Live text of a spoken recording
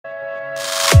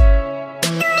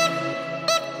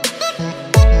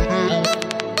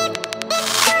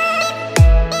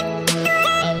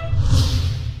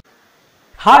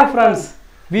Hi friends,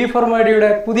 V four മൈഡിയുടെ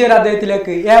പുതിയൊരു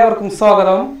അധ്യായത്തിലേക്ക് ഏവർക്കും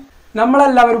സ്വാഗതം.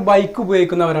 നമ്മളെല്ലാവരും ബൈക്ക്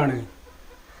ഉപയോഗിക്കുന്നവരാണ്.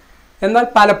 എന്നാൽ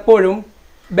പലപ്പോഴും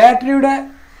ബാറ്ററിയുടെ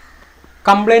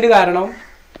കംപ്ലൈൻറ്റ് കാരണം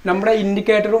നമ്മുടെ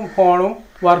ഇൻഡിക്കേറ്ററും ഹോണും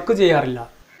വർക്ക് ചെയ്യാറില്ല.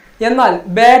 എന്നാൽ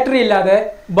ബാറ്ററി ഇല്ലാതെ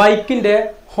ബൈക്കിൻ്റെ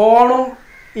ഹോണും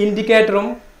ഇൻഡിക്കേറ്ററും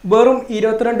വെറും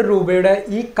 22 രൂപയുടെ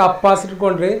ഈ കപ്പാസിറ്റർ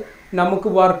കൊണ്ട് നമുക്ക്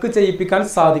വർക്ക് ചെയ്യിപ്പിക്കാൻ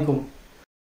സാധിക്കും.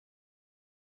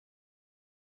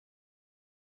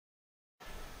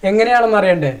 എങ്ങനെയാണെന്ന്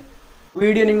അറിയണ്ടേ?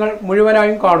 വീഡിയോ നിങ്ങൾ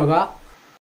മുഴുവനായും കാണുക.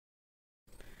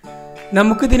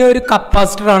 നമുക്കിതിനൊരു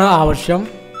കപ്പാസിറ്ററാണ് ആവശ്യം.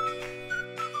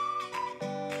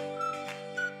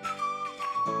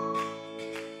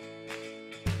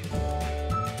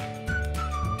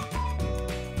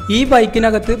 ഈ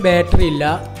ബൈക്കിനകത്ത് ബാറ്ററി ഇല്ല.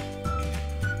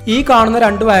 ഈ കാണുന്ന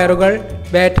 2 വയറുകൾ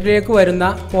ബാറ്ററിയിലേക്ക് വരുന്ന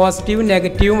പോസിറ്റീവും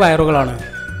നെഗറ്റീവും വയറുകളാണ്.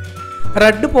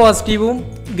 റെഡ് പോസിറ്റീവും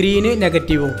ഗ്രീന്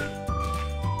നെഗറ്റീവും.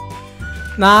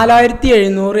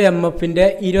 4700 mFൻ്റെ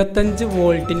 25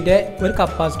 വോൾട്ടിൻ്റെ ഒരു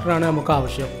കപ്പാസിറ്ററാണ് നമുക്ക്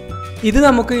ആവശ്യം. ഇത്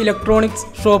നമുക്ക് ഇലക്ട്രോണിക്സ്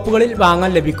ഷോപ്പുകളിൽ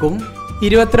വാങ്ങാൻ ലഭിക്കും.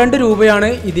 22 രൂപയാണ്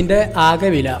ഇതിൻ്റെ ആകെ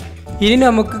വില. ഇനി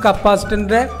നമുക്ക്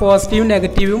കപ്പാസിറ്ററിൻ്റെ പോസിറ്റീവും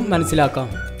നെഗറ്റീവും മനസ്സിലാക്കാം.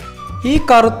 ഈ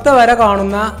കറുത്ത വര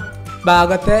കാണുന്ന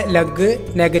ഭാഗത്തെ ലെഗ്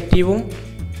നെഗറ്റീവും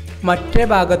മറ്റേ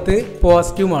ഭാഗത്ത്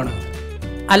പോസിറ്റീവുമാണ്.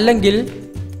 അല്ലെങ്കിൽ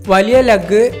വലിയ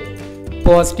ലെഗ്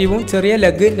പോസിറ്റീവും ചെറിയ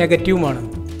ലെഗ് നെഗറ്റീവുമാണ്.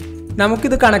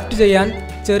 നമുക്കിത് കണക്ട് ചെയ്യാൻ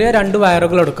ചെറിയ 2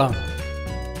 വയറുകൾ എടുക്കാം.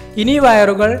 ഇനി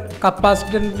വയറുകൾ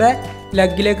കപ്പാസിറ്ററിൻ്റെ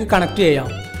ലെഗിലേക്ക് കണക്ട് ചെയ്യാം.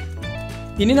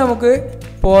 ഇനി നമുക്ക്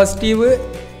പോസിറ്റീവ്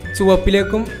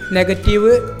ചുവപ്പിലേക്കും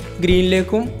നെഗറ്റീവ്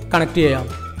ഗ്രീനിലേക്കും കണക്ട് ചെയ്യാം.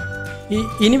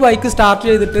 ഇനി ബൈക്ക് സ്റ്റാർട്ട്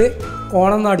ചെയ്തിട്ട്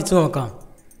ഓണൊന്ന് അടിച്ചു നോക്കാം.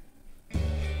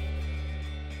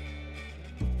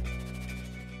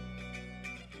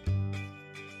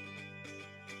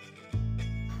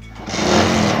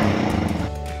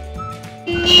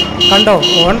 കണ്ടോ,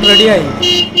 ഓൺ റെഡിയായി.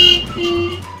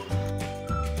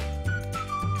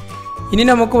 ഇനി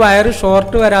നമുക്ക് വയർ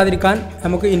ഷോർട്ട് വരാതിരിക്കാൻ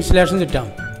നമുക്ക് ഇൻസുലേഷൻ ചുറ്റാം.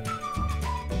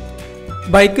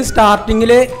 ബൈക്ക്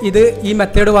സ്റ്റാർട്ടിങ്ങിൽ ഇത് ഈ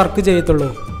മെത്തേഡ് വർക്ക് ചെയ്യത്തുള്ളൂ.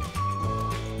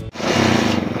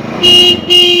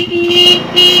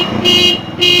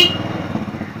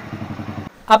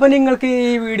 അപ്പോൾ നിങ്ങൾക്ക്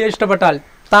ഈ വീഡിയോ ഇഷ്ടപ്പെട്ടാൽ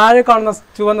താഴെ കാണുന്ന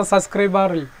ചുവന്ന സബ്സ്ക്രൈബ്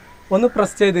ബാറിൽ ഒന്ന്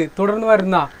പ്രസ് ചെയ്ത് തുടർന്ന്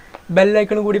വരുന്ന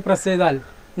ബെല്ലൈക്കൺ കൂടി പ്രസ് ചെയ്താൽ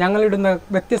ഞങ്ങളിടുന്ന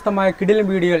വ്യത്യസ്തമായ കിടിലൻ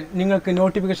വീഡിയോകൾ നിങ്ങൾക്ക്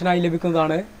നോട്ടിഫിക്കേഷനായി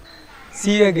ലഭിക്കുന്നതാണ്.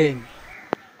 See you again.